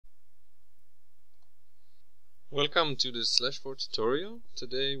Welcome to this /4 tutorial.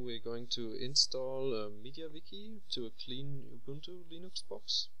 Today we're going to install a mediawiki to a clean Ubuntu Linux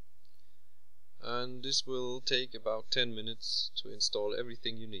box. And this will take about 10 minutes to install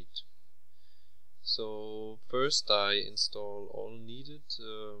everything you need. So first I install all needed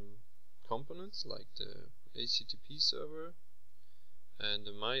components like the HTTP server and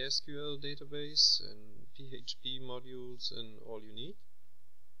the mysql database and PHP modules and all you need.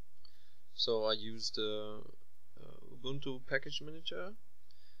 So I use the Ubuntu package manager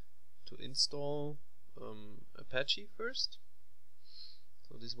to install Apache first.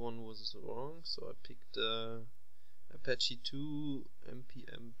 So this one was wrong, so I picked the Apache 2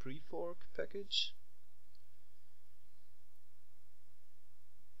 npm prefork package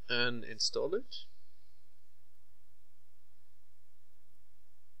and install it.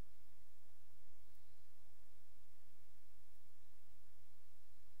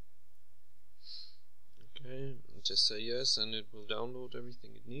 Okay, just say yes and it will download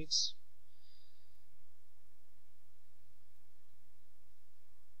everything it needs.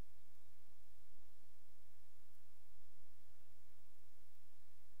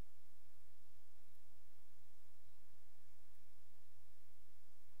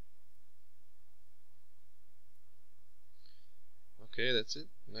 Okay, that's it.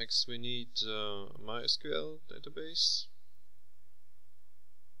 Next we need MySQL database.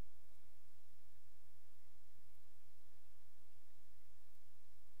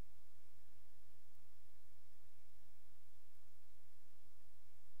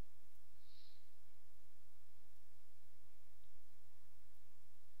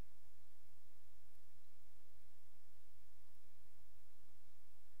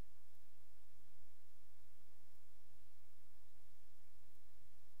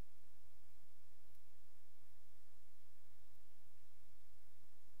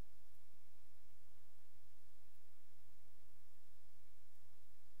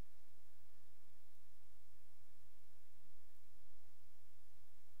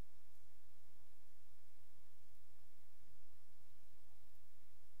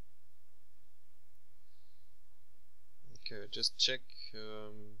 Okay, just check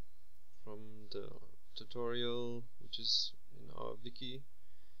from the tutorial which is in our wiki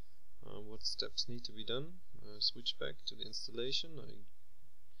what steps need to be done. Switch back to the installation. I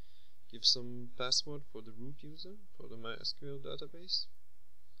give some password for the root user for the MySQL database.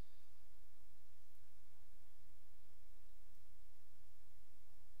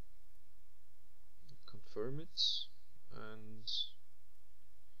 Confirm it and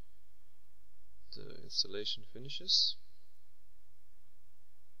the installation finishes.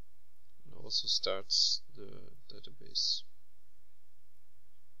 Also starts the database.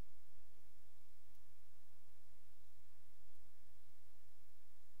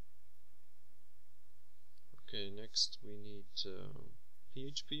 Okay, next we need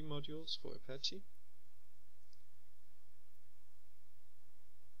PHP modules for Apache.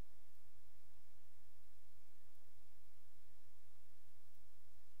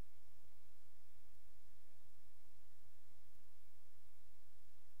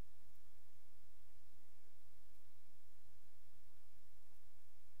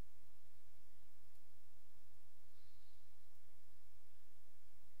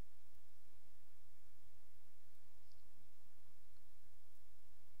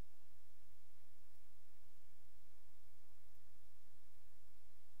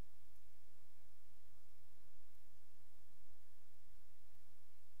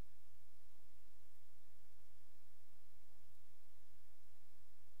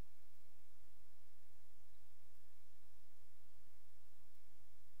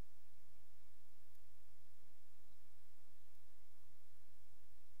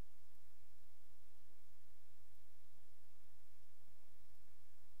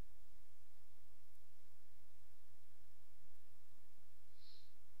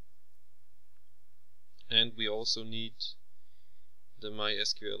 And we also need the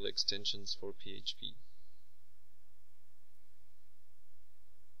MySQL extensions for PHP.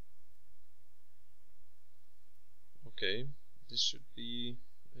 Okay, this should be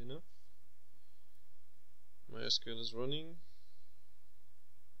enough. MySQL is running.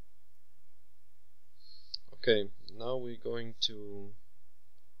 Okay, now we're going to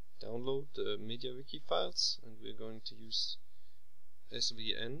download the mediawiki files and we're going to use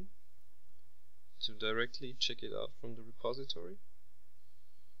svn to directly check it out from the repository.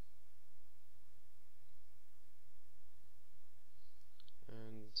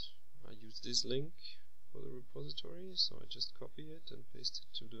 And I use this link for the repository, so I just copy it and paste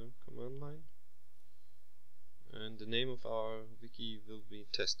it to the command line. And the name of our wiki will be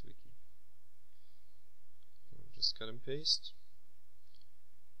test wiki. Just cut and paste.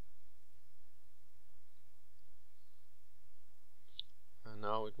 And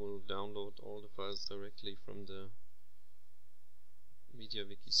now it will download all the files directly from the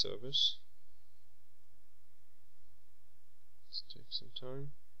mediawiki servers. Let's take some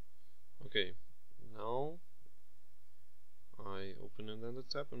time. Okay, now I open another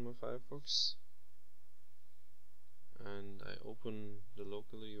tab in my Firefox and I open the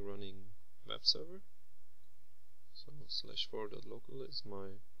locally running web server. So /4.local is my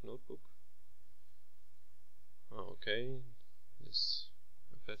notebook. Okay, this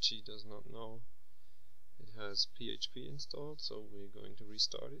Apache does not know it has PHP installed, so we're going to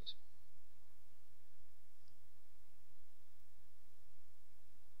restart it.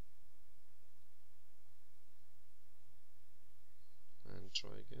 And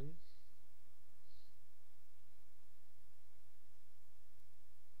try again.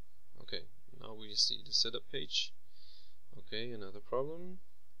 Okay, now we see the setup page. Okay, another problem.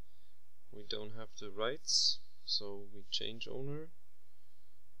 We don't have the rights, so we change owner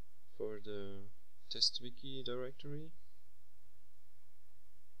for the test-wiki directory.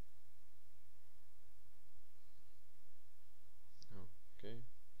 Okay,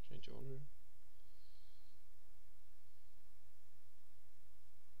 change owner.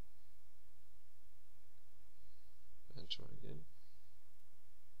 And try again.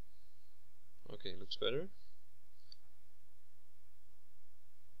 Okay, looks better.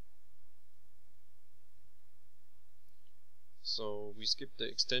 So we skipped the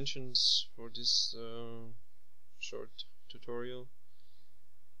extensions for this short tutorial.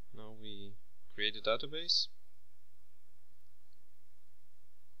 Now we create a database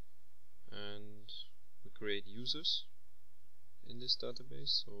and we create users in this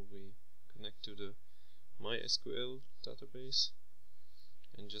database. So we connect to the mysql database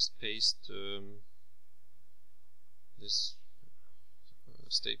and just paste this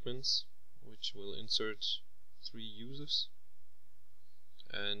statements, which will insert 3 users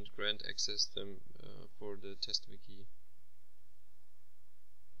and grant access them for the test wiki,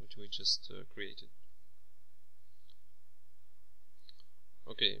 which we just created.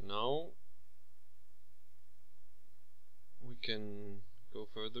 Okay, now we can go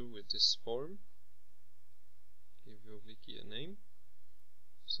further with this form. Give your wiki a name,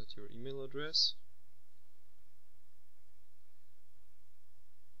 set your email address,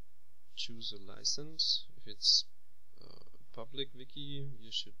 choose a license. If it's public wiki,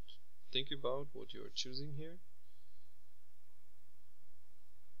 you should think about what you are choosing here.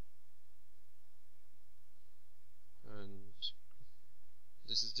 And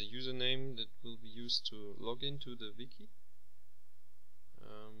this is the username that will be used to log into the wiki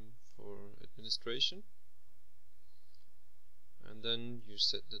for administration. And then you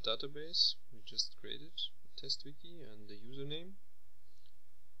set the database we just created, test wiki, and the username.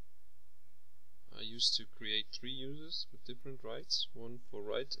 I used to create 3 users with different rights, one for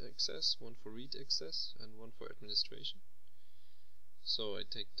write access, one for read access, and one for administration. So I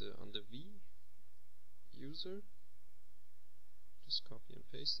take the under V user, just copy and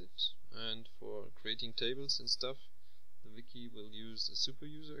paste it, and for creating tables and stuff, the wiki will use a super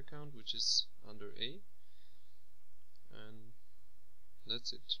user account, which is under A, and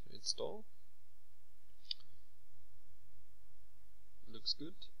that's it. Install. Looks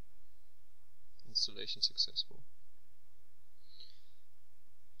good. Installation successful.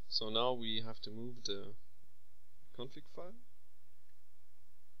 So now we have to move the config file.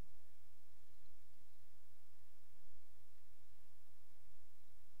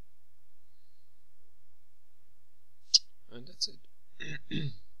 And that's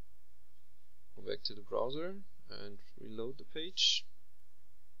it. Go back to the browser and reload the page.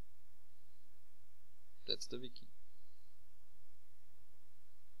 That's the wiki.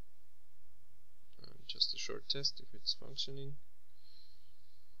 And just a short test if it's functioning.